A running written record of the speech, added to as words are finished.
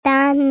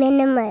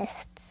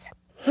Minimalists.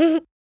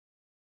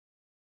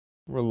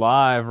 We're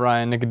live,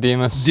 Ryan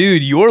Nicodemus.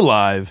 Dude, you're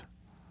live.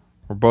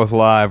 We're both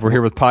live. We're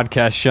here with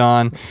Podcast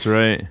Sean. That's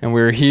right. And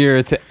we're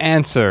here to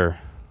answer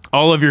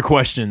all of your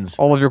questions.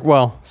 some of your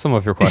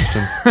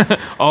questions.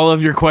 All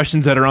of your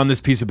questions that are on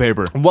this piece of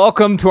paper.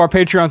 Welcome to our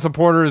Patreon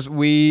supporters.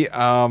 We,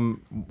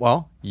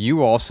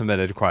 you all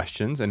submitted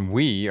questions, and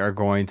we are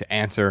going to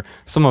answer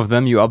some of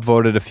them. You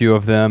upvoted a few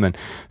of them, and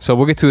so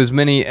we'll get to as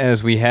many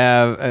as we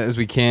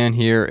can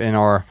here in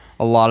our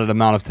allotted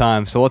amount of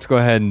time. So let's go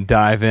ahead and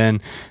dive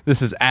in.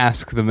 This is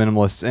Ask the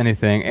Minimalists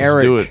Anything.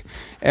 Let's do it.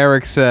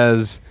 Eric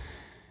says,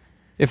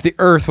 if the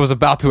earth was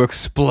about to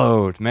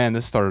explode, man,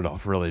 this started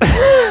off really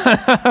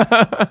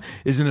dark.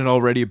 Isn't it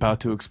already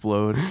about to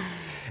explode?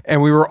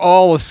 And we were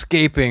all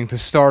escaping to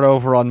start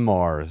over on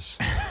Mars.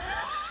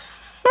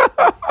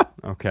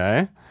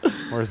 Okay.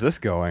 Where's this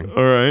going?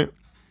 All right.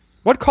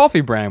 What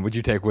coffee brand would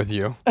you take with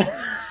you?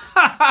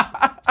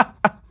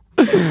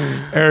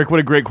 Eric, what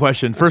a great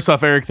question. First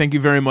off, Eric, thank you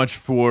very much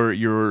for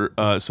your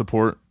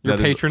support. Your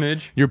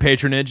patronage? Your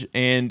patronage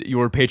and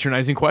your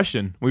patronizing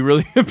question. We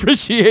really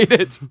appreciate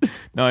it.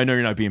 No, I know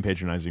you're not being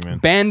patronizing, man.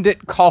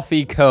 Bandit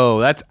Coffee Co.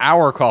 That's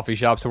our coffee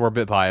shop, so we're a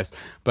bit biased.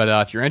 But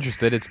if you're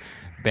interested, it's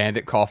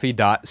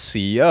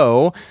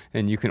banditcoffee.co,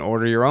 and you can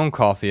order your own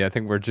coffee. I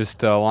think we're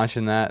just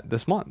launching that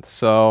this month.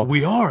 So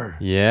we are.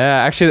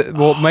 Yeah, actually,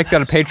 we'll make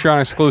that a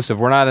Patreon exclusive.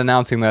 We're not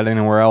announcing that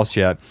anywhere else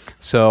yet.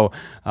 So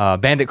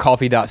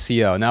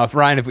banditcoffee.co. Now,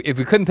 if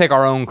we couldn't take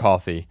our own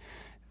coffee,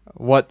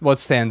 what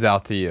stands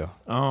out to you?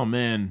 Oh,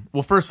 man.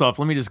 Well, first off,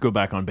 let me just go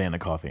back on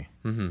Bandit Coffee.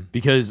 Mm-hmm.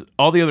 Because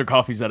all the other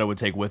coffees that I would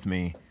take with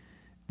me,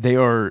 they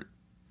are,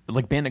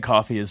 like, Bandit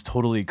Coffee is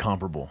totally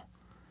comparable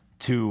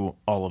to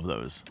all of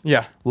those.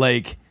 Yeah.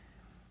 Like,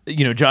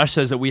 you know, Josh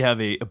says that we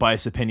have a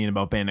biased opinion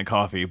about Bandit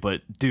Coffee,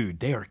 but dude,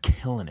 they are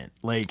killing it.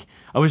 Like,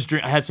 I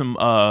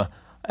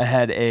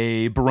had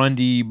a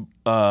Burundi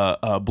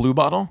blue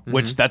bottle, mm-hmm.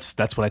 which that's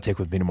what I take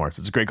with me to Mars.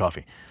 It's a great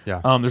coffee.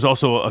 Yeah. There's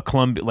also a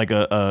Columbia, like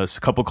a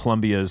couple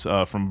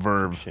Columbias from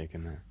Verve.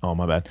 Shaking that. Oh,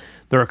 my bad.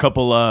 There are a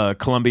couple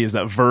Columbias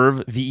that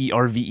Verve,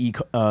 VERVE,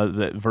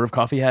 that Verve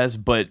Coffee has,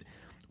 but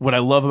what I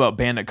love about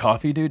Bandit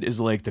Coffee, dude, is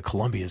like the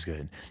Colombia's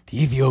good,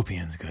 the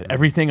Ethiopian's good.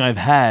 Everything I've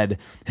had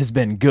has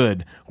been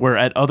good. Where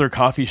at other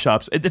coffee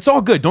shops, it's all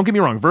good. Don't get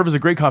me wrong. Verve is a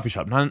great coffee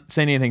shop. Not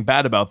saying anything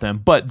bad about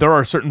them, but there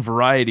are certain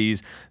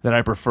varieties that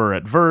I prefer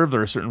at Verve.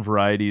 There are certain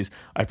varieties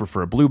I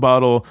prefer at Blue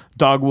Bottle,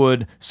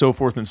 Dogwood, so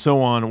forth and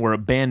so on. Where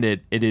at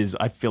Bandit,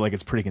 I feel like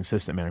it's pretty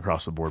consistent, man,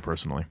 across the board,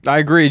 personally. I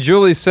agree.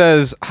 Julie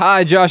says,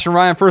 hi, Josh and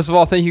Ryan. First of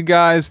all, thank you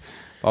guys.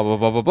 Blah, blah,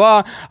 blah, blah,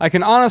 blah. I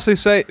can honestly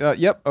say,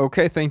 yep,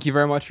 okay, thank you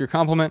very much for your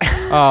compliment.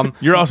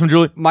 You're awesome,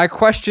 Julie. My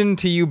question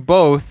to you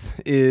both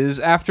is,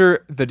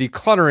 after the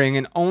decluttering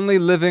and only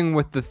living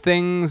with the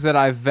things that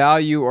I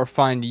value or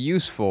find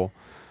useful,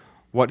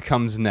 what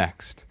comes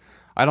next?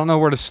 I don't know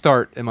where to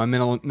start in my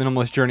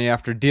minimalist journey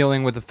after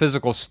dealing with the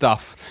physical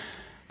stuff.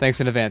 Thanks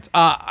in advance.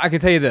 I can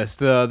tell you this.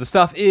 The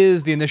stuff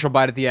is the initial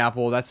bite at the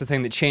apple. That's the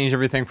thing that changed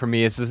everything for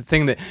me. It's the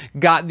thing that I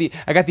got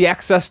the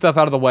excess stuff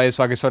out of the way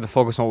so I could start to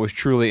focus on what was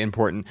truly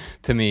important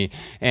to me.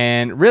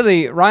 And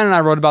really, Ryan and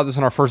I wrote about this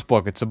in our first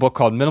book. It's a book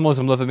called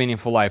Minimalism, Live a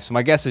Meaningful Life. So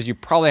my guess is you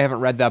probably haven't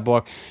read that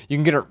book. You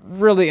can get it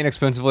really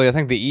inexpensively. I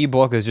think the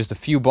ebook is just a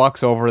few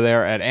bucks over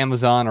there at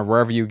Amazon or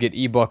wherever you get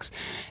ebooks.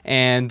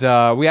 And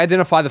we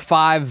identify the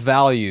 5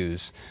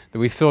 values that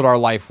we filled our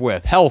life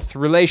with: health,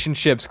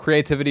 relationships,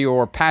 creativity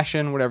or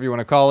passion, whatever you want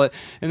to call it,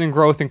 and then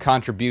growth and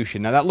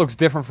contribution. Now that looks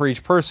different for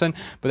each person,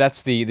 but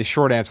that's the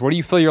short answer. What do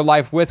you fill your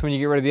life with when you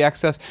get rid of the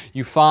excess?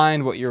 You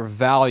find what your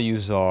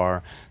values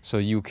are so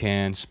you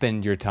can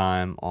spend your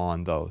time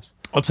on those.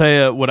 I'll tell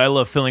you what I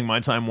love filling my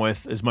time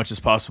with as much as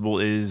possible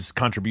is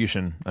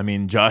contribution. I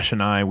mean, Josh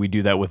and I, we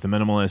do that with the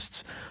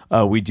Minimalists.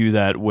 We do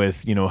that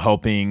with,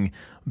 helping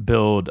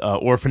build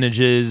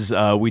orphanages.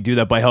 We do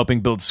that by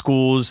helping build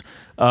schools,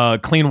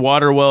 clean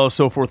water wells,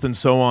 so forth and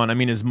so on. I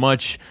mean, as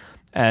much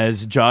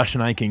as Josh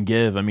and I can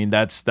give, I mean,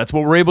 that's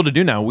what we're able to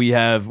do now. We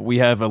have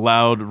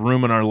allowed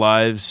room in our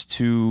lives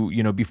to,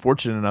 be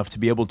fortunate enough to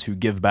be able to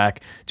give back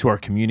to our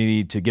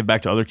community, to give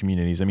back to other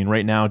communities. I mean,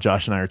 right now,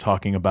 Josh and I are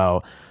talking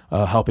about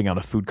helping out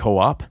a food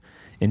co-op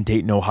in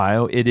Dayton,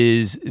 Ohio. It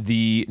is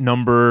the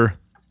number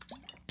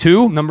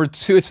 2. Number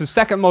 2. It's the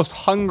second most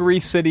hungry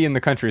city in the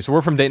country. So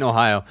we're from Dayton,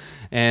 Ohio,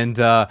 and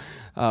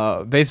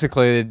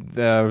basically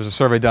there was a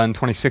survey done in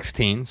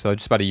 2016, so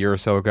just about a year or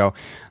so ago,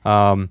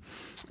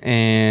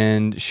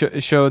 and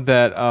showed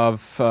that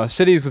of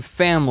cities with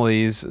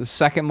families, the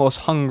second most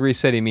hungry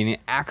city, meaning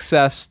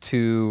access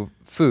to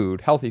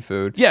food, healthy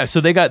food. Yeah,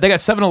 so they got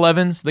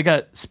 7-Elevens, they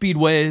got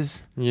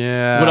Speedways.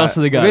 Yeah. What else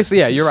do they got? Basically,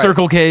 yeah, you're right.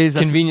 Circle K's,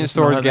 convenience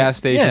stores, gas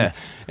stations,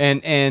 yeah.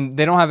 and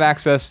they don't have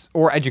access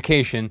or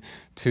education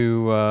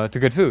to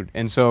good food,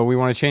 and so we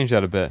want to change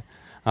that a bit.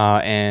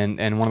 And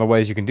one of the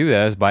ways you can do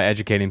that is by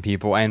educating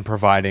people and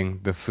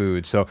providing the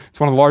food. So it's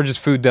one of the largest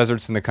food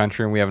deserts in the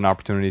country, and we have an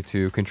opportunity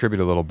to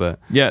contribute a little bit.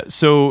 Yeah.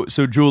 So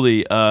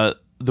Julie, the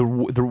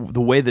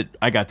way that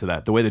I got to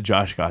that, the way that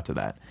Josh got to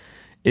that,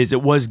 is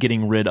it was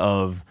getting rid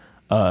of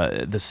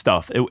the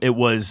stuff. It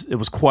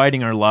was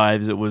quieting our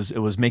lives. It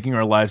was making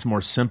our lives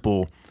more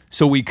simple,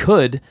 so we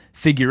could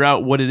figure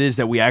out what it is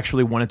that we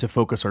actually wanted to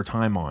focus our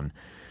time on.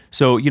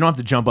 So you don't have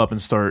to jump up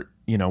and start,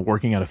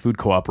 working at a food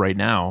co-op right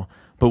now.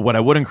 But what I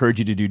would encourage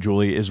you to do,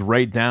 Julie, is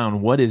write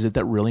down what is it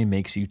that really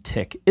makes you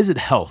tick. Is it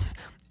health?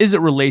 Is it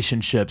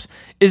relationships?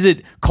 Is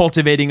it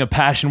cultivating a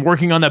passion,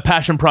 working on that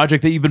passion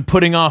project that you've been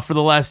putting off for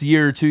the last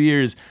year or 2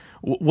 years?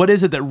 What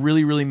is it that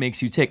really, really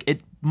makes you tick?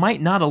 It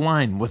might not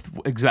align with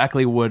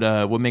exactly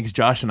what makes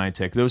Josh and I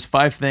tick. Those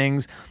 5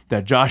 things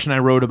that Josh and I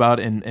wrote about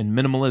in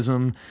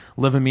Minimalism,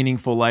 Live a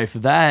Meaningful Life,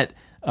 that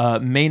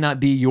may not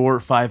be your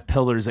 5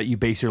 pillars that you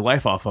base your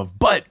life off of,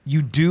 but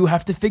you do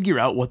have to figure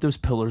out what those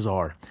pillars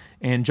are.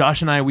 And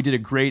Josh and I, we did a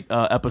great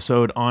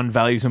episode on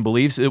values and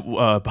beliefs,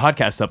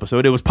 podcast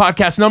episode. It was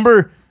podcast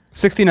number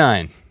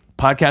 69.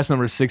 Podcast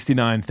number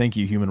 69. Thank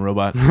you, human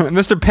robot.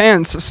 Mr.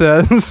 Pants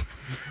says...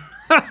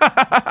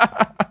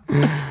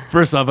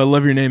 First off, I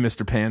love your name,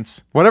 Mr.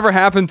 Pants. Whatever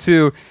happened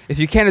to, if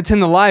you can't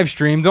attend the live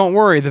stream, don't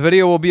worry, the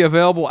video will be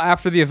available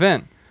after the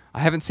event. I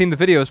haven't seen the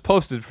videos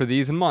posted for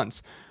these in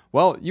months.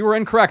 Well, you were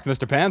incorrect,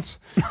 Mr. Pants.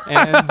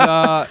 And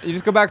you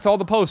just go back to all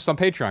the posts on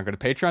Patreon. Go to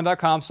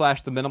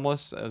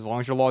patreon.com/theminimalists. As long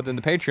as you're logged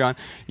into Patreon,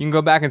 you can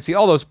go back and see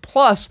all those.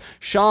 Plus,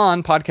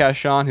 Sean, Podcast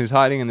Sean, who's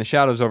hiding in the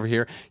shadows over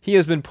here, he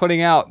has been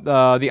putting out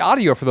the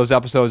audio for those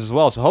episodes as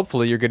well. So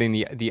hopefully you're getting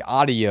the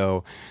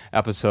audio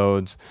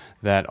episodes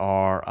that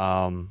are,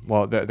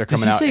 they're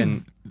coming out.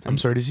 I'm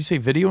sorry, does he say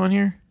video on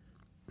here?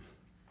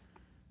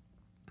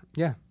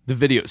 Yeah. The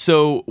video.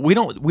 So we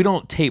don't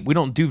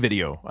do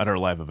video at our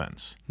live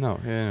events. No,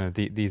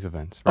 these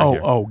events. Right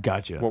here. Oh,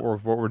 gotcha.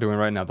 What we're doing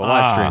right now, the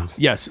live streams.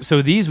 Yes.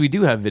 So these we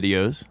do have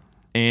videos,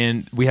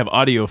 and we have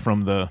audio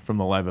from the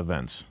live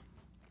events.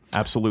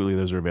 Absolutely,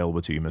 those are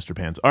available to you, Mr.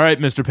 Pants. All right,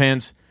 Mr.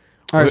 Pants.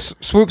 All right.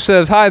 Swoop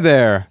says, "Hi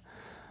there.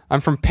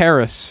 I'm from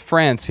Paris,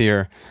 France.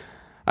 Here,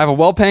 I have a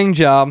well-paying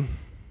job,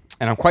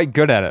 and I'm quite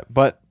good at it.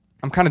 But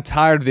I'm kind of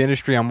tired of the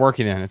industry I'm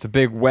working in. It's a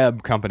big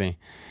web company."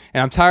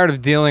 And I'm tired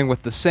of dealing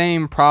with the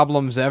same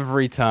problems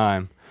every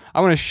time.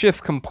 I want to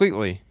shift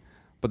completely.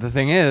 But the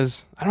thing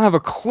is, I don't have a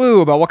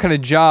clue about what kind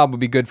of job would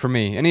be good for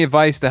me. Any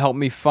advice to help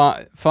me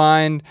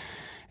find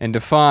and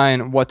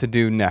define what to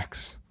do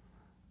next?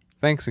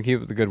 Thanks, and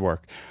keep up the good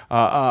work.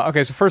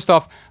 Okay, so first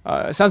off,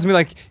 it sounds to me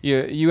like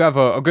you have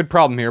a good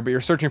problem here, but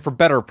you're searching for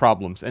better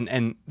problems.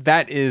 And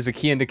that is a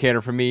key indicator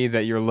for me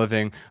that you're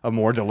living a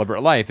more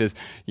deliberate life. Is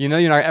you're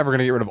not ever going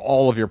to get rid of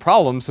all of your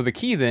problems. So the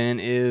key then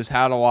is,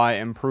 how do I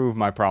improve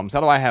my problems? How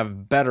do I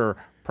have better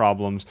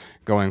problems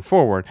going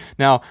forward?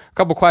 Now, a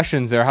couple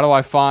questions there. How do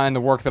I find the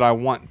work that I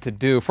want to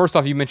do? First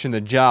off, you mentioned the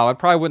job. I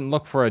probably wouldn't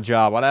look for a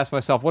job. I'd ask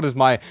myself, what is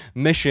my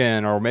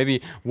mission? Or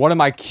maybe, what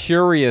am I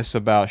curious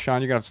about?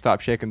 Sean, you're going to have to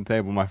stop shaking the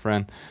table, my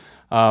friend.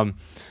 And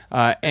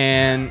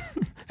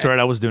it's all right.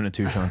 I was doing it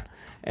too, Sean.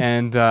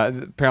 And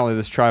apparently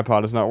this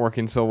tripod is not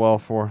working so well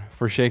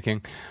for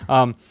shaking.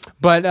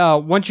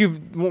 But once you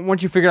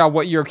figure out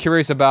what you're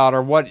curious about,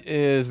 or what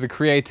is the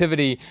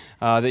creativity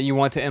that you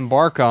want to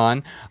embark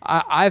on,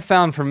 I've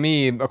found for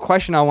me a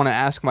question I want to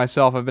ask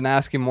myself, I've been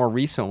asking more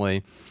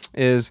recently,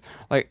 is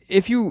like,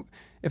 if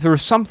there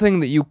was something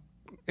that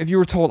if you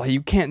were told, like,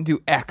 you can't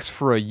do X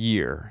for a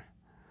year,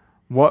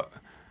 what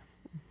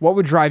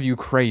would drive you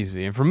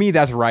crazy? And for me,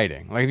 that's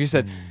writing. Like, if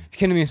you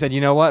came to me and said, you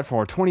know what,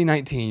 for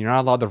 2019, you're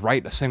not allowed to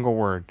write a single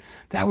word,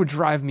 that would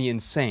drive me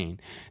insane.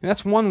 And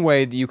that's one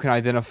way that you can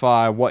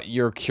identify what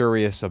you're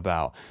curious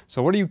about.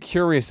 So what are you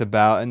curious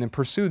about? And then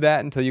pursue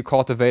that until you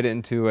cultivate it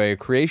into a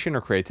creation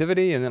or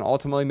creativity. And then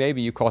ultimately,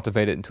 maybe you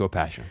cultivate it into a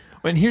passion.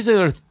 And here's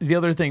the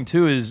other thing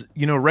too is,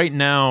 right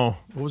now,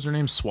 what was her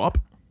name? Swap?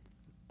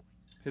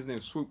 His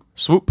name's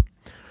Swoop.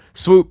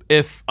 Swoop.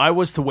 If I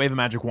was to wave a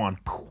magic wand,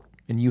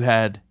 and you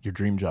had your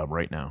dream job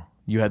right now,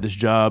 you had this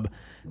job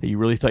that you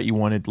really thought you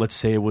wanted, let's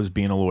say it was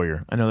being a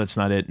lawyer. I know that's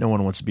not it. No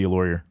one wants to be a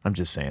lawyer. I'm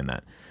just saying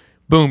that.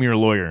 Boom, you're a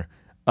lawyer.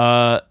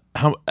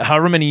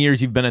 However many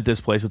years you've been at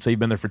this place, let's say you've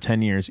been there for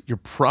 10 years, you're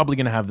probably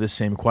going to have this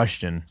same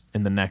question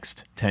in the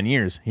next 10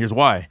 years. Here's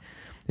why.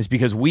 It's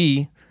because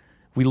we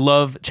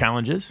love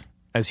challenges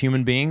as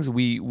human beings.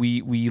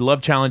 We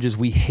love challenges.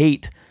 We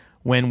hate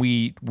when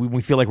we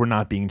feel like we're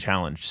not being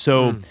challenged.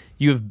 So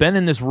you have been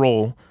in this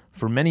role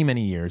for many,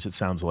 many years, it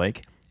sounds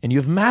like, and you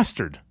have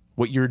mastered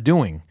what you're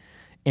doing.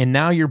 And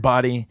now your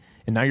body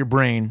and now your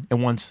brain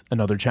wants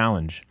another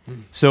challenge.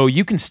 So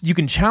you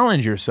can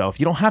challenge yourself.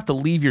 You don't have to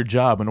leave your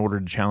job in order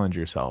to challenge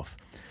yourself.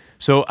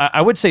 So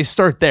I would say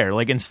start there.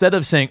 Like, instead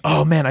of saying,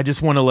 oh man, I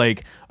just want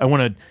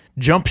to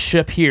jump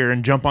ship here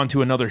and jump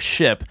onto another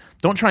ship,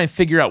 don't try and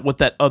figure out what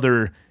that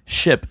other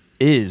ship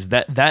is.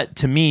 That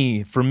to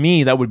me, for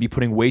me, that would be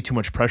putting way too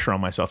much pressure on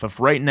myself. If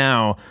right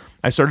now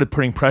I started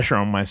putting pressure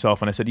on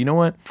myself and I said, you know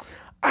what,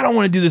 I don't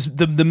want to do this,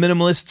 the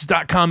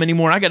minimalists.com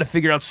anymore. I got to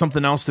figure out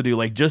something else to do.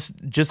 Like,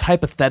 just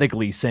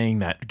hypothetically saying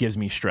that gives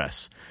me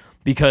stress,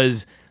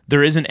 because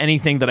there isn't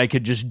anything that I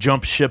could just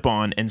jump ship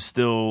on and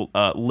still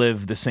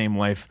live the same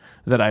life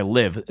that I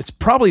live. It's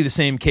probably the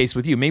same case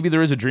with you. Maybe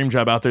there is a dream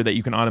job out there that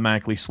you can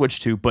automatically switch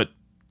to, but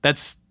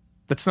that's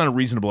That's not a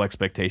reasonable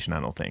expectation, I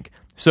don't think.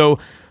 So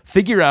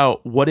figure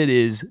out what it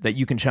is that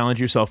you can challenge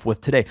yourself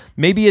with today.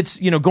 Maybe it's,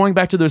 going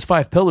back to those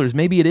 5 pillars,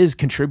 maybe it is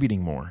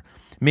contributing more.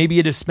 Maybe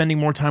it is spending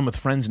more time with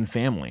friends and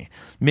family.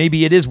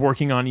 Maybe it is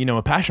working on,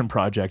 a passion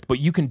project, but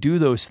you can do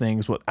those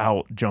things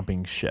without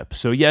jumping ship.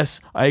 So yes,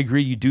 I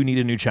agree you do need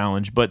a new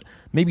challenge, but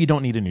maybe you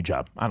don't need a new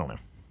job. I don't know.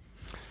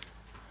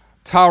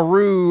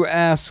 Taru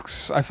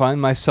asks, I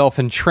find myself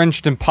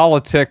entrenched in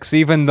politics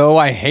even though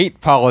I hate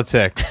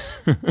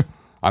politics.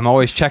 I'm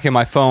always checking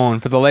my phone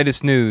for the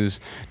latest news,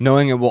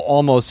 knowing it will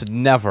almost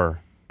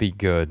never be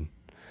good.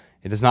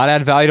 It does not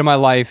add value to my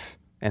life,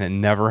 and it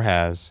never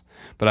has.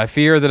 But I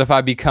fear that if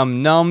I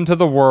become numb to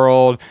the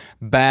world,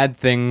 bad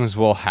things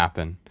will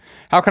happen.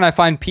 How can I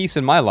find peace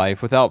in my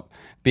life without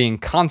being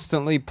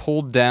constantly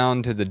pulled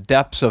down to the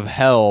depths of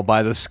hell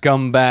by the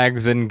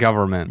scumbags in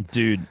government?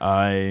 Dude,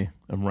 I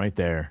am right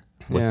there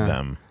with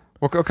them.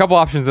 Well, a couple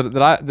options that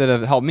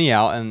have helped me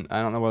out, and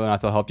I don't know whether or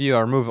not they'll help you.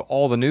 I remove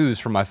all the news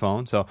from my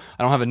phone, so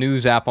I don't have a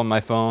news app on my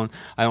phone.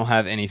 I don't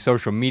have any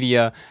social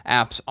media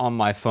apps on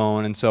my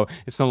phone, and so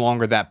it's no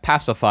longer that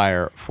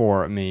pacifier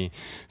for me.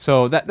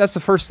 So that's the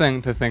first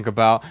thing to think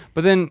about.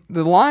 But then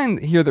the line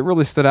here that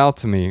really stood out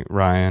to me,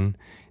 Ryan,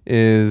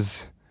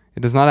 is, it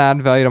does not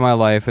add value to my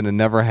life, and it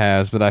never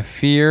has, but I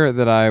fear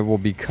that I will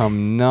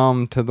become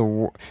numb to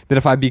that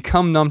if I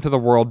become numb to the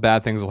world,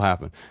 bad things will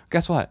happen.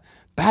 Guess what?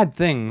 Bad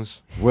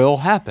things will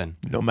happen.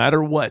 No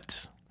matter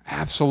what.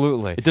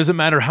 Absolutely. It doesn't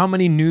matter how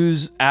many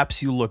news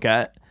apps you look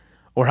at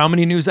or how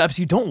many news apps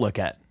you don't look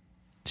at.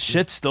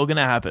 Shit's still going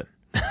to happen.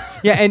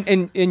 Yeah,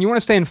 and you want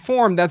to stay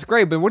informed, that's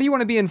great, but what do you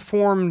want to be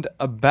informed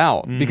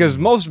about? Because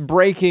most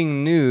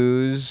breaking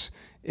news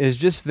is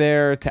just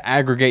there to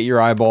aggregate your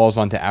eyeballs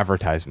onto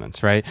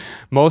advertisements, right?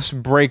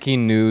 Most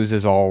breaking news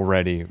is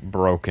already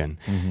broken.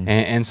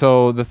 And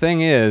so the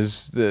thing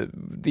is,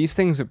 these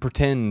things that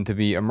pretend to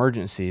be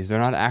emergencies, they're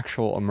not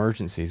actual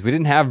emergencies. We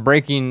didn't have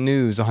breaking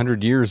news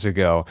 100 years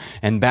ago,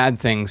 and bad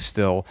things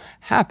still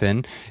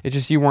happen. It's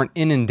just you weren't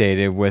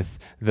inundated with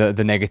the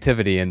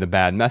negativity and the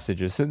bad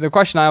messages. So the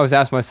question I always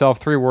ask myself,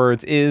 3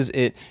 words, is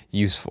it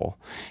useful?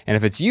 And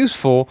if it's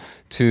useful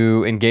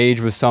to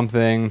engage with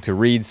something, to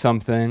read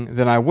something,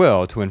 then I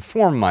will, to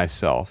inform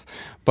myself.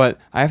 But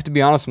I have to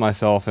be honest with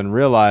myself and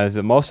realize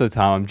that most of the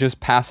time I'm just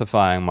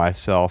pacifying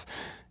myself,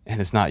 and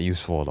it's not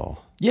useful at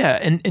all. Yeah,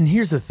 and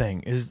here's the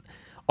thing, is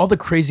all the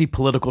crazy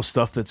political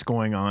stuff that's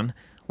going on,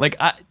 like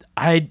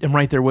I am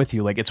right there with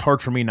you. Like, it's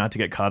hard for me not to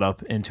get caught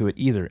up into it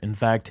either. In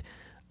fact,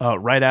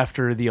 right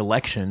after the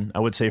election, I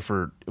would say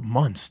for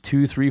months,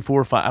 2, 3,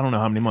 4, 5, I don't know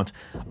how many months,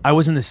 I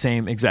was in the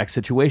same exact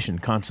situation,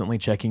 constantly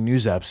checking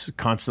news apps,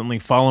 constantly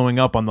following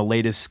up on the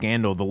latest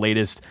scandal, the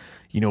latest,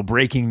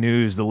 breaking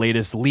news, the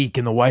latest leak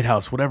in the White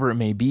House, whatever it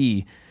may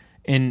be.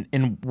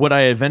 And what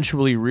I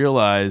eventually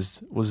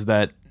realized was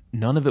that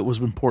none of it was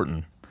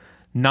important.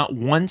 Not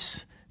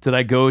once did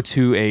I go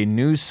to a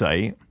news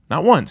site,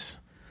 not once.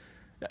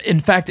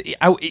 In fact,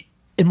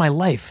 in my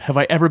life, have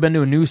I ever been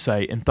to a news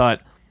site and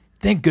thought,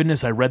 thank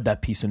goodness I read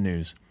that piece of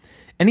news.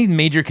 Any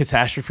major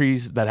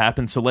catastrophes that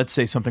happen, so let's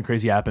say something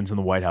crazy happens in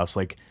the White House,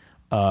 like,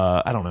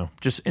 I don't know,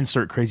 just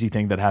insert crazy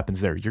thing that happens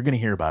there. You're going to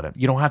hear about it.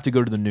 You don't have to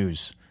go to the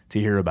news to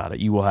hear about it.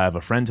 You will have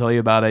a friend tell you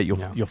about it.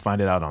 You'll find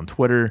it out on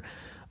Twitter.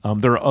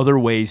 There are other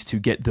ways to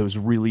get those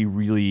really,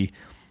 really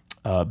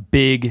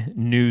big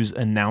news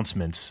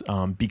announcements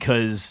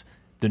because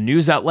the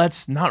news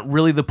outlet's not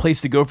really the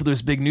place to go for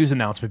those big news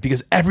announcements,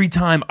 because every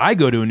time I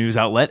go to a news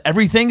outlet,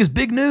 everything is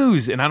big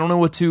news, and I don't know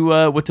what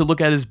to look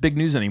at as big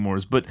news anymore.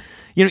 But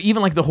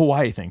even like the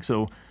Hawaii thing.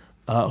 So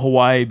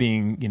Hawaii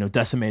being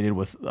decimated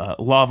with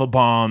lava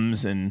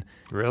bombs and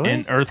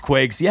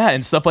earthquakes,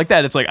 and stuff like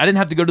that. It's like I didn't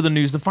have to go to the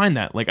news to find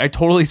that. Like I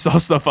totally saw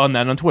stuff on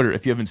that on Twitter.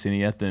 If you haven't seen it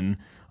yet, then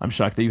I'm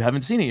shocked that you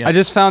haven't seen it yet. I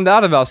just found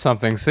out about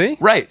something. See?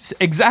 Right,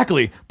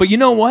 exactly. But you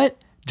know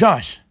what,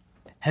 Josh?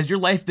 Would your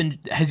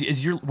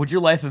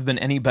life have been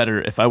any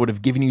better if I would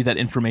have given you that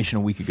information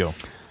a week ago?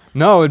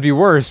 No, it'd be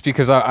worse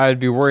because I'd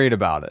be worried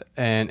about it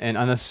and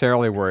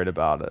unnecessarily worried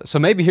about it. So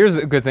maybe here's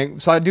a good thing.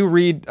 So I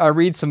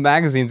read some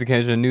magazines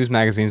occasionally, news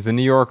magazines, The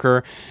New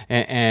Yorker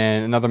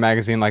and another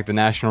magazine like the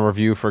National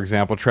Review, for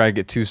example, try to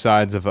get 2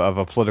 sides of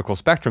a political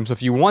spectrum. So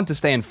if you want to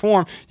stay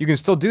informed, you can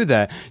still do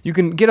that. You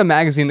can get a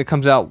magazine that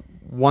comes out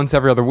once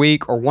every other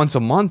week or once a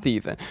month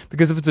even,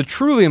 because if it's a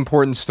truly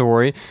important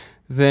story,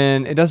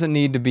 then it doesn't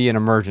need to be an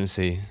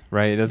emergency,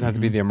 right? It doesn't have to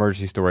be the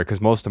emergency story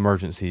because most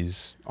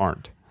emergencies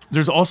aren't.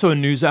 There's also a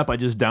news app I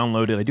just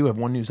downloaded. I do have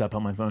one news app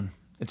on my phone.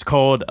 It's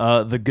called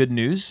The Good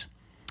News,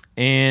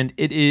 and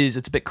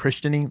it's a bit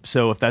Christian-y,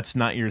 so if that's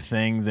not your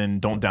thing, then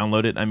don't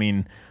download it. I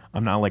mean,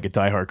 I'm not like a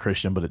diehard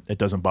Christian, but it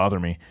doesn't bother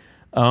me.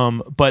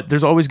 But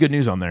there's always good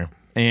news on there,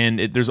 and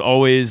there's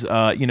always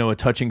a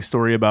touching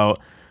story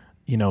about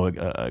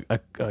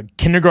a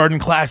kindergarten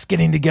class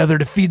getting together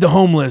to feed the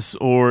homeless,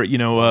 or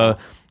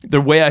the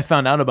way I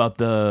found out about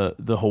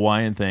the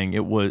Hawaiian thing,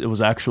 it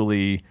was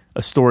actually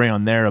a story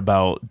on there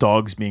about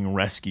dogs being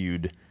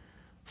rescued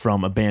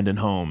from abandoned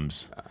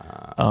homes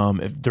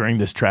during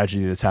this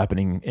tragedy that's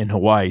happening in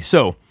Hawaii.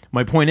 So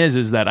my point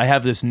is that I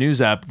have this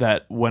news app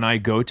that when I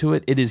go to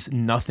it, it is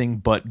nothing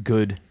but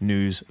good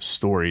news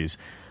stories.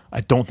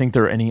 I don't think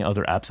there are any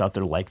other apps out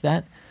there like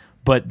that.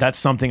 But that's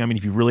something, I mean,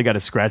 if you really got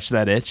to scratch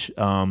that itch,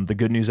 the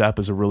Good News app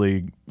is a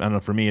really, I don't know,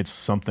 for me, it's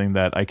something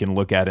that I can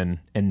look at and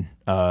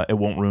it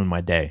won't ruin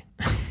my day.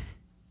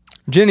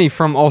 Jenny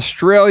from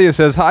Australia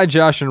says, "Hi,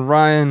 Josh and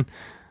Ryan.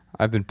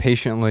 I've been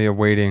patiently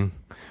waiting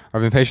for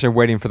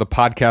the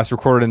podcast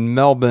recorded in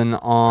Melbourne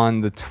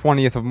on the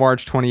 20th of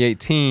March,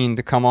 2018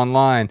 to come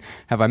online.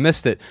 Have I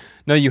missed it?"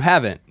 No, you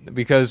haven't,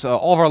 because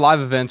all of our live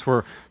events,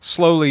 we're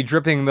slowly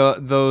dripping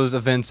those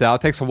events out.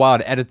 It takes a while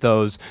to edit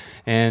those,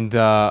 and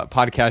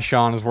Podcast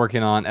Sean is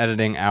working on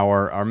editing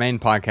our main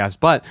podcast.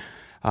 But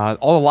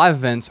all the live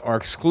events are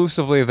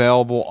exclusively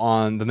available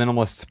on the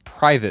Minimalists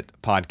private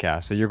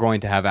podcast, so you're going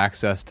to have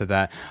access to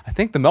that. I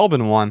think the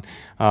Melbourne one,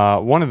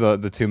 one of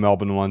the two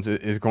Melbourne ones,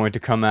 is going to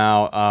come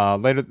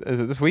out later. Is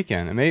it this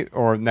weekend?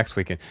 Or next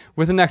weekend?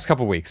 Within the next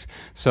couple weeks.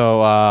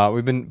 So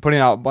we've been putting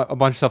out a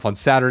bunch of stuff on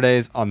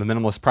Saturdays on the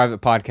Minimalist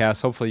private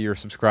podcast. Hopefully you're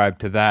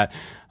subscribed to that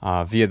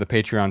via the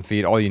Patreon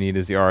feed. All you need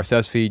is the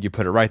RSS feed. You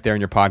put it right there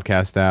in your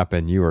podcast app,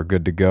 and you are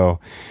good to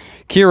go.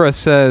 Kira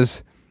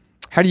says,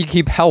 "How do you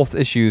keep health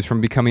issues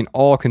from becoming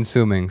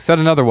all-consuming? Said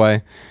another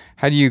way,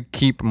 how do you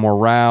keep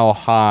morale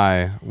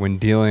high when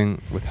dealing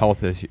with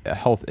health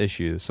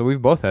issues?" So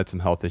we've both had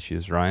some health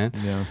issues, Ryan.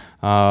 Yeah.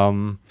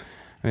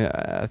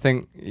 I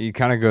think you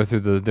kind of go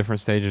through the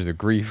different stages of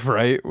grief,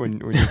 right? When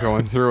you're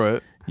going through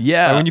it.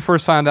 Yeah. Like when you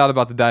first found out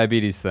about the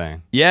diabetes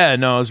thing. Yeah,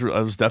 no, I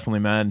was definitely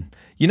mad.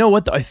 You know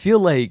what? I feel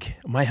like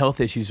my health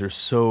issues are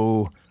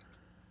so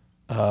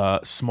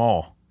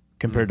small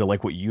compared to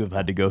like what you have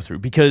had to go through.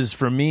 Because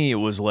for me, it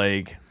was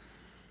like,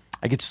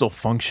 I could still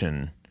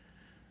function.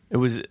 It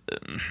was,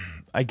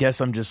 I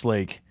guess I'm just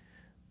like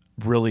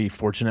really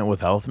fortunate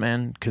with health,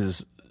 man.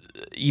 Because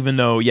even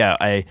though, yeah,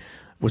 I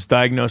was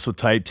diagnosed with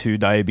type 2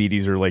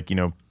 diabetes, or like, you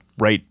know,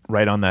 right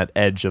on that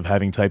edge of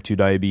having type 2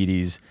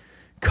 diabetes,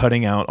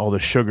 cutting out all the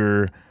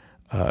sugar,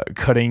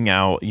 cutting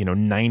out, you know,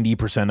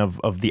 90%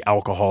 of the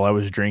alcohol I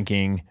was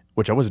drinking,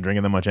 which I wasn't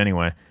drinking that much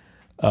anyway.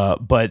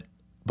 But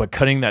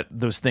cutting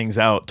those things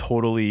out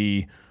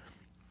totally,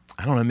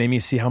 I don't know, made me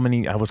see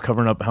I was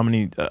covering up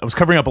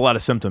a lot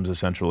of symptoms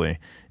essentially.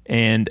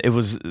 And it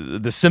was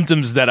the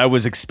symptoms that I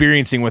was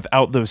experiencing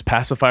without those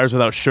pacifiers,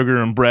 without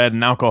sugar and bread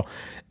and alcohol,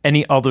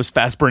 all those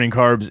fast burning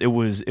carbs. It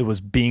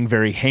was being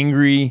very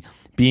hangry,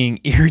 being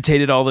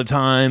irritated all the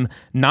time,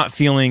 not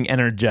feeling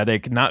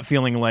energetic, not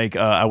feeling like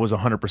I was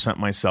 100%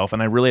 myself.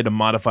 And I really had to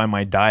modify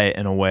my diet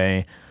in a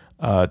way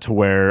to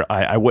where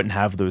I wouldn't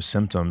have those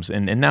symptoms.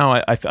 And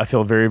now I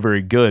feel very,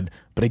 very good.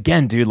 But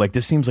again, dude, like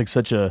this seems like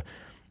such a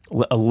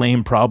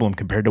lame problem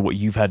compared to what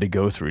you've had to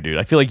go through, dude.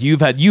 I feel like you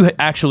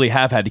actually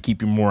have had to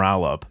keep your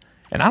morale up.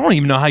 And I don't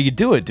even know how you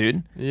do it,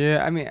 dude.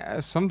 Yeah, I mean,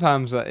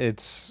 sometimes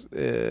it's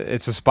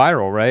a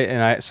spiral, right?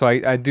 And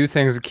I do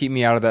things that keep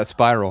me out of that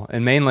spiral.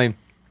 And mainly,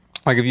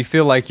 like if you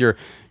feel like you're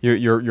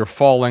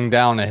falling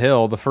down a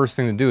hill, the first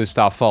thing to do is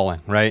stop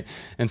falling, right?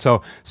 And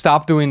so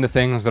stop doing the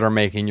things that are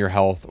making your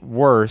health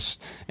worse,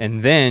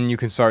 and then you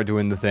can start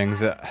doing the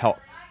things that help.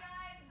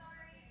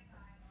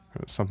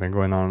 There's something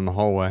going on in the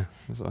hallway.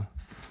 There's a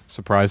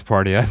surprise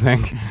party, I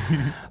think.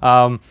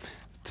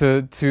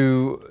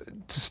 To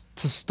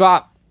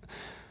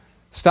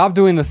stop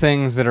doing the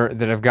things that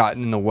have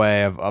gotten in the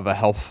way of a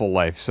healthful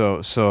life.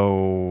 So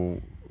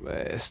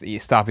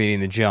stop eating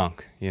the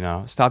junk, you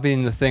know, stop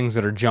eating the things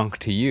that are junk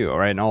to you, all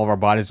right? And all of our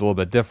bodies are a little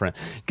bit different.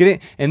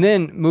 And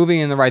then moving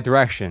in the right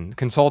direction,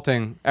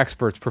 consulting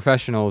experts,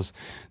 professionals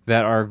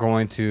that are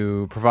going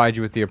to provide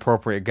you with the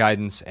appropriate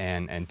guidance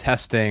and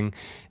testing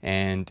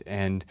and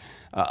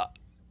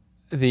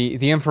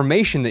the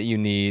information that you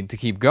need to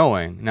keep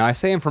going. Now, I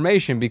say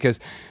information because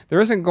there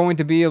isn't going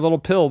to be a little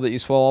pill that you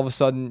swallow all of a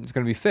sudden it's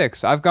going to be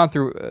fixed. I've gone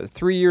through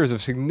 3 years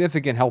of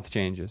significant health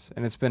changes,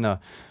 and it's been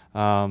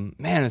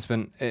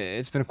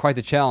it's been quite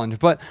the challenge,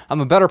 but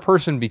I'm a better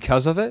person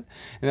because of it.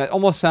 And that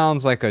almost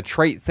sounds like a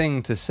trite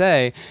thing to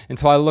say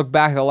until I look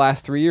back at the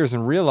last 3 years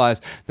and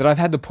realize that I've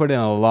had to put in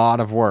a lot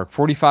of work,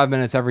 45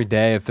 minutes every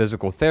day of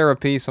physical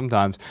therapy.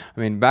 Sometimes, I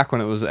mean, back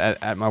when it was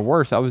at my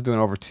worst, I was doing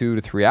over 2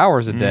 to 3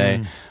 hours a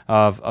day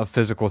of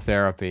physical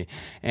therapy,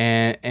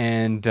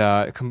 and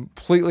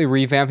completely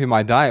revamping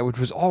my diet, which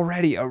was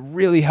already a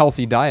really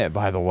healthy diet,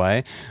 by the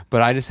way,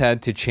 but I just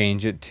had to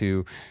change it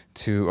to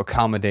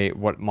accommodate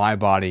what my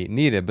body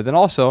needed. But then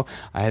also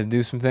I had to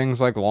do some things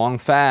like long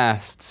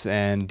fasts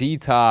and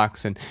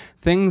detox and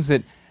things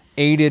that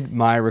aided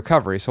my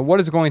recovery. So what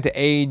is going to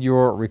aid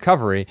your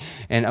recovery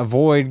and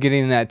avoid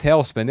getting in that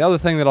tailspin? The other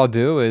thing that I'll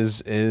do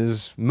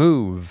is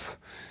move.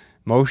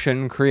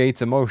 Motion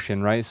creates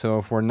emotion, right? So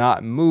if we're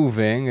not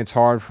moving, it's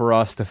hard for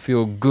us to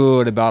feel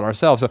good about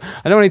ourselves. So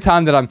I know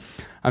anytime that I'm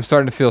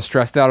starting to feel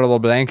stressed out or a little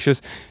bit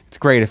anxious, it's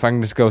great if I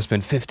can just go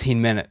spend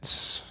 15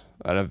 minutes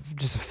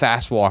just a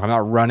fast walk. I'm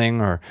not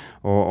running or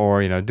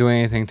doing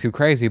anything too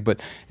crazy, but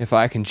if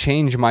I can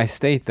change my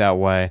state that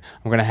way,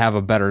 I'm going to have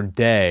a better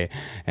day.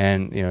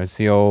 And it's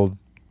the old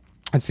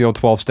It's the old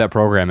 12-step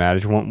program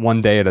adage,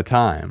 one day at a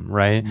time,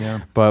 right?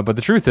 Yeah. But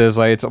the truth is,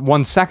 like, it's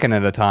 1 second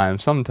at a time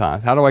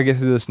sometimes. How do I get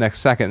through this next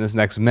second, this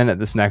next minute,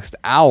 this next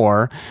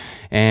hour,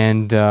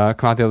 and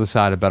come out the other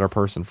side a better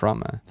person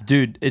from it?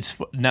 Dude, it's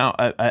now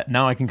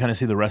I can kind of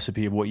see the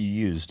recipe of what you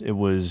used. It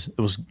was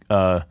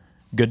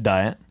good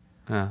diet.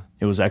 Yeah.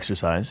 It was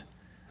exercise.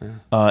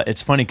 Yeah.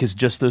 It's funny because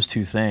just those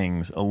two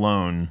things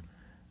alone,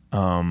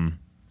 well,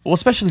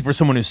 especially for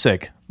someone who's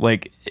sick,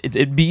 like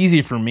it'd be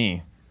easy for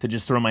me to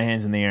just throw my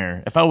hands in the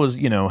air. If I was,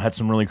 had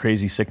some really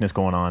crazy sickness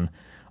going on,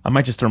 I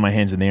might just throw my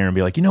hands in the air and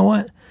be like, you know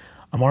what?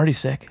 I'm already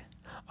sick.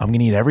 I'm going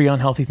to eat every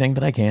unhealthy thing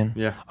that I can.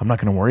 Yeah. I'm not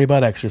going to worry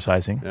about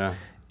exercising. Yeah.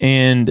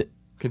 And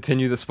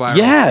continue the spiral.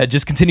 Yeah,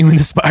 just continuing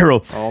the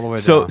spiral. All the way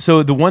down.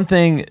 So the one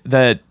thing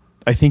that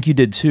I think you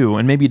did too,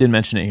 and maybe you didn't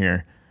mention it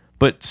here,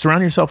 but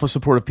surround yourself with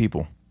supportive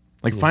people.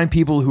 Like find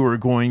people who are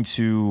going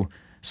to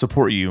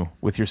support you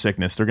with your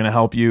sickness. They're going to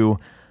help you,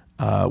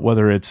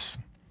 whether it's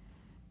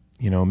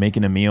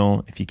making a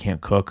meal if you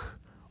can't cook,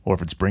 or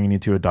if it's bringing you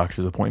to a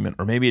doctor's appointment,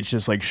 or maybe it's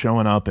just like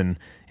showing up and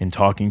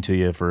talking to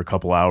you for a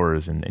couple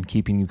hours and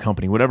keeping you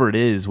company. Whatever it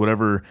is,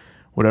 whatever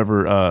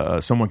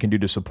someone can do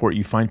to support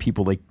you, find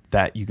people like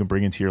that you can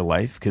bring into your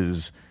life.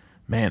 Because,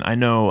 man, I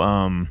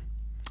know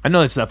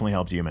it's definitely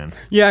helped you, man.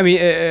 Yeah, I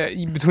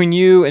mean, between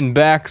you and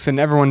Bex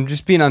and everyone,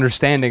 just being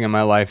understanding in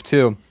my life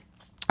too.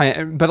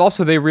 But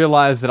also they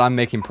realize that I'm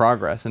making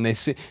progress, and they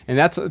see, and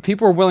that's,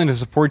 people are willing to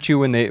support you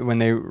when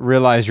they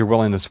realize you're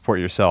willing to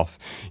support yourself.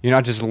 You're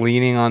not just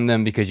leaning on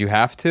them because you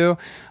have to,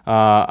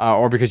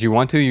 or because you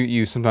want to.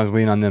 You sometimes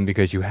lean on them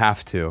because you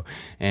have to,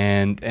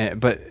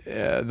 but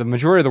the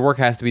majority of the work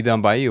has to be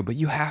done by you. But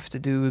you have to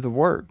do the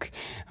work.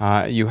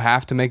 You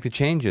have to make the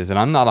changes, and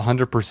I'm not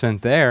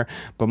 100% there,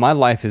 but my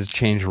life has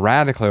changed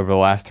radically over the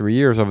last 3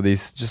 years over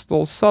these just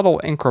little subtle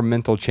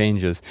incremental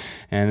changes.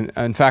 And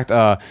in fact,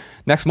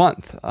 next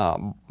month,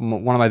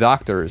 one of my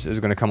doctors is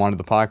going to come onto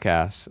the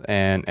podcast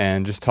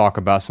and just talk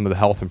about some of the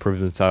health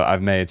improvements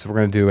I've made. So we're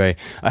going to do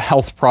a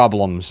health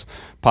problems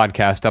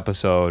podcast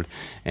episode,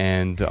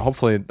 and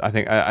hopefully,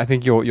 I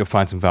think you'll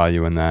find some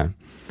value in that.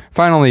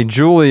 Finally,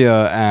 Julia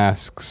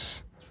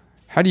asks,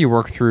 how do you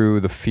work through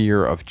the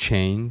fear of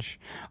change?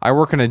 I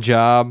work in a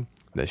job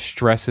that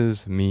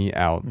stresses me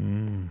out.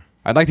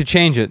 I'd like to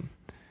change it,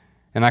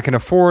 and I can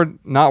afford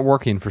not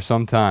working for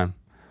some time.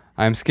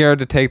 I am scared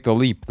to take the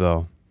leap,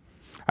 though.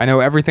 I know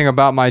everything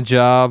about my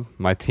job,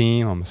 my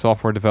team. I'm a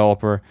software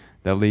developer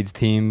that leads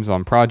teams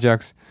on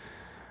projects.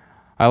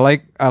 I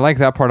like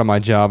that part of my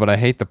job, but I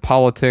hate the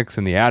politics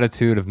and the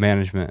attitude of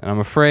management. And I'm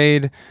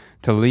afraid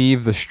to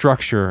leave the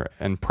structure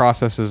and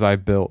processes I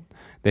built.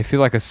 They feel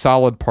like a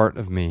solid part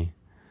of me.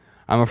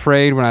 I'm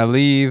afraid when I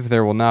leave,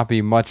 there will not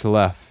be much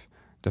left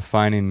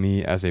defining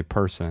me as a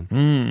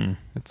person.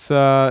 It's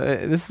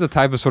this is a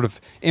type of sort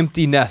of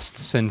empty nest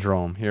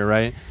syndrome here,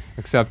 right?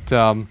 Except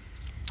the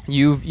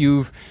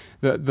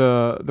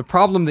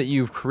problem that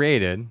you've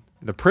created,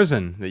 the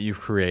prison that you've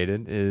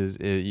created, is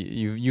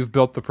you've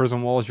built the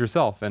prison walls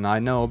yourself, and I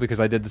know because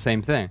I did the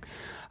same thing.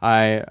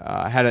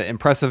 I had an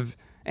impressive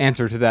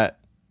answer to that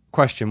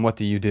question: what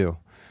do you do?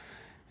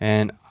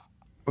 And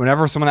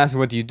whenever someone asked me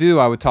what do you do,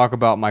 I would talk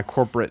about my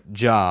corporate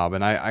job,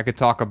 and I could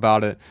talk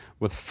about it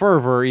with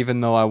fervor,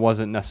 even though I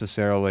wasn't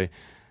necessarily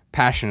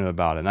passionate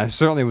about it. And I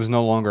certainly was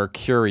no longer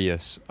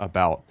curious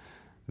about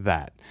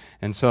that.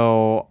 And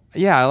so,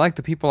 yeah, I liked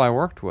the people I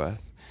worked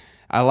with.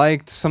 I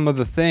liked some of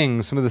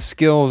the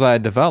skills I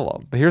had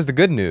developed. But here's the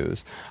good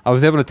news. I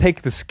was able to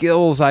take the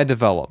skills I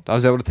developed. I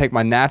was able to take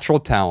my natural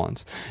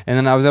talents, and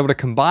then I was able to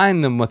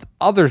combine them with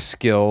other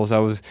skills I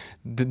was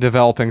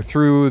developing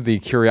through the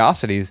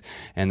curiosities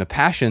and the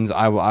passions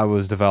I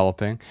was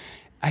developing.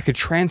 I could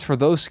transfer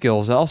those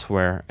skills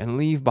elsewhere and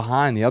leave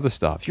behind the other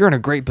stuff. You're in a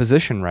great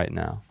position right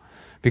now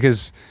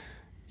because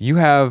you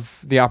have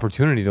the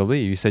opportunity to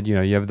leave. You said, you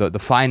have the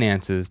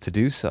finances to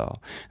do so.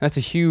 And that's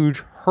a huge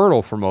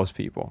hurdle for most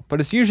people, but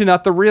it's usually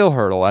not the real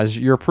hurdle, as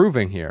you're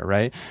proving here,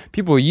 right?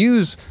 People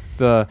use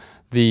the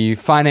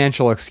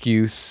financial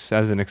excuse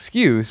as an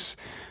excuse,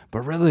 but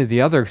really the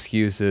other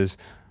excuse is,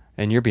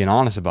 and you're being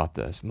honest about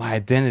this, my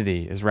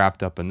identity is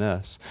wrapped up in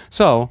this.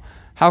 So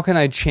how can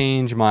I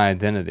change my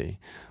identity?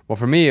 Well,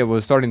 for me, it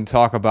was starting to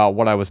talk about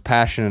what I was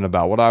passionate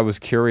about, what I was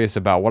curious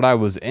about, what I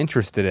was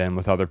interested in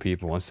with other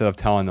people, instead of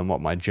telling them what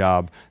my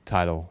job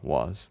title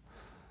was.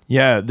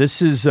 Yeah,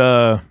 this is,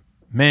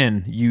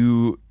 man,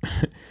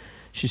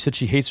 she said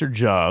she hates her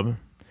job,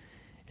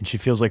 and she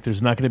feels like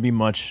there's not going to be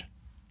much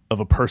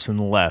of a person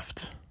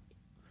left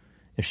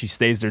if she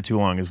stays there too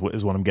long, is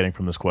what I'm getting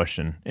from this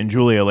question. And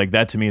Julia, like,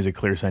 that to me is a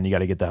clear sign you got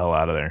to get the hell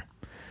out of there.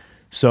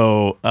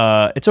 So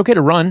it's okay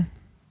to run,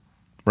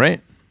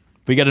 right?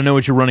 But you got to know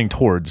what you're running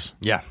towards.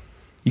 Yeah.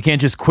 You can't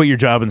just quit your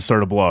job and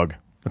start a blog.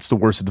 That's the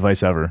worst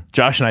advice ever.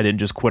 Josh and I didn't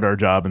just quit our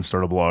job and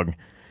start a blog.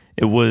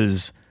 It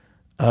was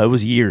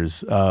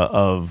years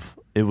of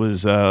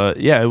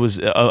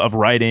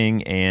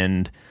writing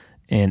and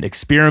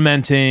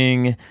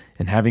experimenting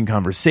and having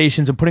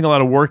conversations and putting a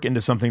lot of work into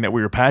something that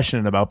we were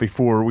passionate about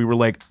before we were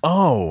like,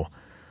 oh,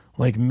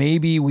 like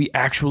maybe we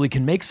actually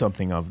can make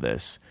something of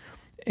this.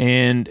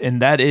 and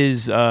that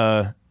is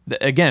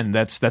again,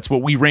 that's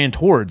what we ran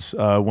towards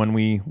when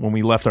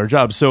we left our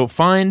jobs. So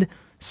find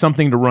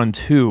something to run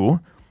to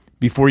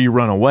before you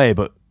run away.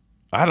 But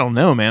I don't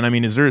know, man. I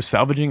mean, is there a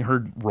salvaging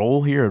her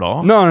role here at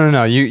all? No.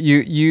 I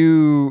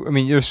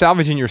mean, you're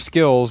salvaging your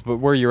skills, but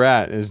where you're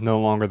at is no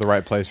longer the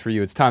right place for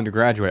you. It's time to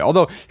graduate.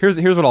 Although, here's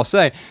what I'll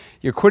say.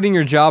 You're quitting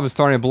your job and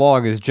starting a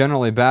blog is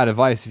generally bad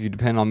advice if you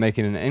depend on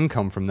making an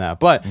income from that.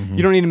 But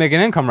you don't need to make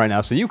an income right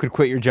now, so you could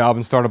quit your job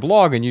and start a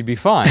blog and you'd be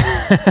fine.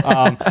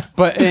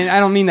 But I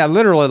don't mean that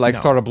literally, like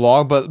start a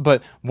blog,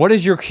 but what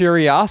is your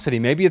curiosity?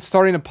 Maybe it's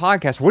starting a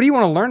podcast. What do you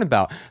want to learn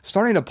about?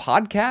 Starting a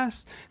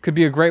podcast could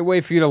be a great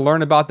way for you to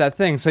learn about that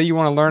thing. Say you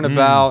want to learn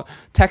about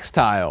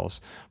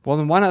textiles. Well,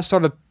 then why not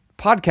start a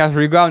podcast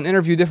where you go out and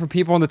interview different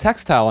people in the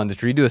textile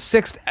industry. You do a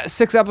six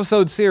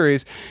episode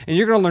series, and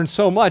you're going to learn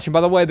so much. And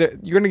by the way,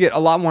 you're going to get a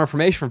lot more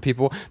information from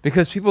people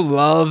because people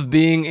love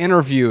being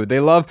interviewed. They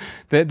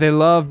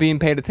love being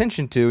paid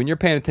attention to, and you're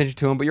paying attention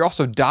to them, but you're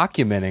also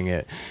documenting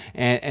it.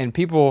 And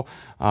people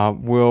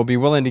will be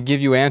willing to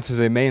give you answers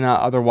they may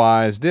not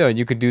otherwise do. And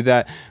you could do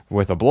that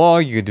with a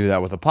blog. You could do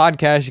that with a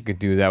podcast. You could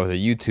do that with a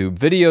YouTube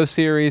video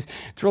series.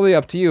 It's really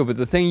up to you. But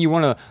the thing you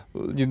want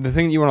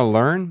to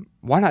learn,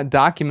 why not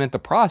document the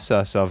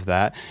process of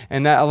that?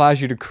 And that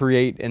allows you to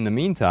create in the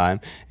meantime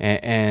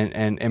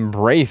and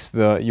embrace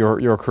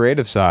your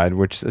creative side,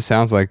 which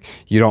sounds like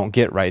you don't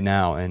get right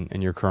now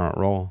in your current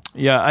role.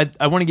 Yeah,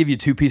 I want to give you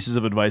two pieces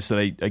of advice that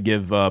I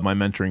give my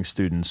mentoring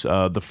students.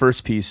 The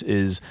first piece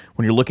is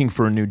when you're looking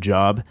for a new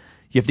job,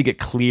 you have to get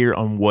clear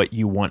on what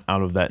you want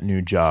out of that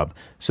new job.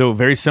 So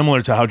very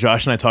similar to how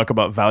Josh and I talk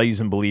about values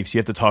and beliefs, you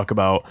have to talk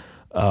about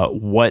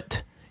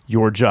what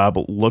your job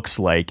looks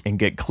like and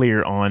get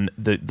clear on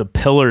the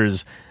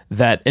pillars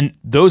that, and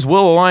those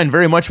will align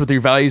very much with your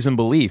values and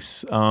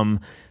beliefs.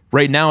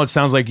 Right now, it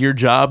sounds like your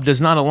job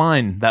does not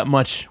align that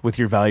much with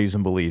your values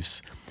and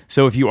beliefs.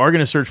 So if you are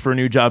going to search for a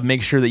new job,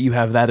 make sure that you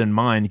have that in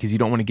mind, because you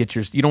don't want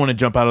to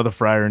jump out of the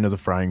fryer into the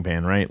frying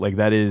pan, right? Like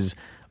that is,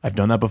 I've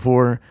done that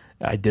before.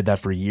 I did that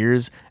for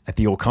years at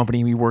the old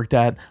company we worked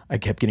at. I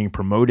kept getting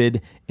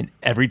promoted, and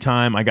every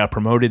time I got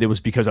promoted, it was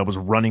because I was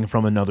running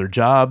from another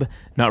job,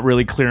 not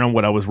really clear on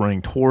what I was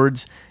running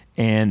towards,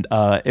 and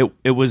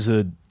it was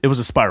a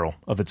spiral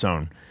of its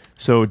own.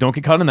 So don't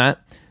get caught in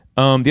that.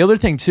 The other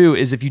thing too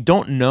is if you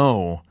don't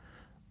know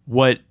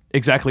what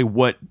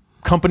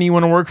company you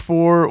want to work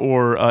for,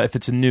 or if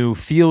it's a new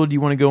field you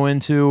want to go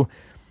into,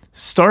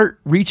 start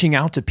reaching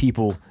out to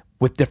people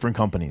with different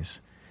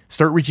companies.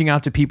 Start reaching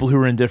out to people who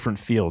are in different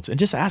fields and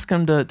just ask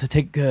them to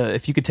take,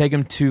 if you could take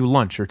them to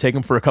lunch or take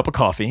them for a cup of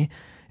coffee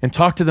and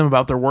talk to them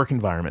about their work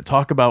environment,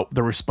 talk about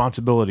their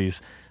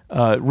responsibilities,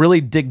 really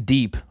dig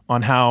deep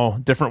on how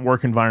different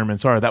work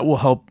environments are. That will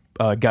help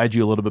guide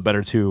you a little bit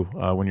better too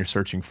when you're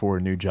searching for a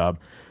new job.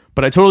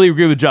 But I totally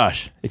agree with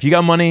Josh. If you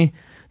got money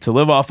to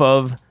live off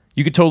of,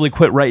 you could totally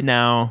quit right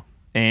now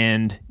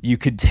and you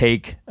could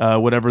take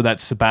whatever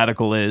that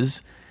sabbatical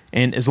is.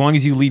 And as long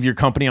as you leave your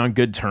company on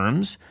good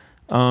terms,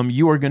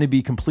 you are going to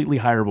be completely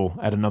hireable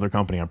at another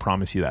company. I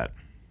promise you that.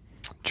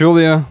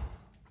 Julia,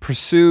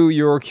 pursue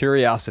your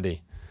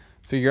curiosity.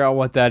 Figure out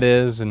what that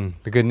is, and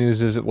the good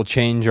news is it will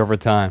change over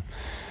time.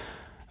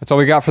 That's all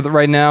we got for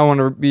right now. I want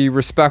to be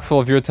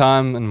respectful of your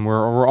time, and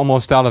we're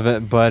almost out of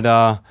it, but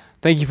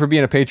thank you for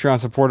being a Patreon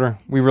supporter.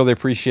 We really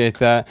appreciate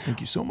that.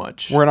 Thank you so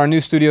much. We're in our new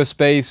studio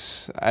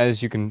space.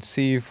 As you can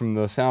see from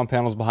the sound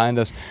panels behind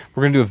us,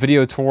 we're going to do a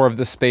video tour of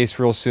this space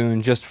real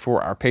soon just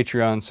for our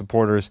Patreon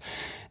supporters.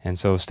 And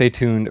so stay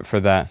tuned for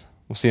that.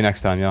 We'll see you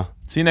next time, y'all.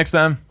 See you next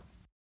time.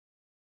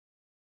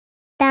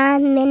 The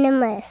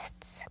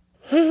Minimalists.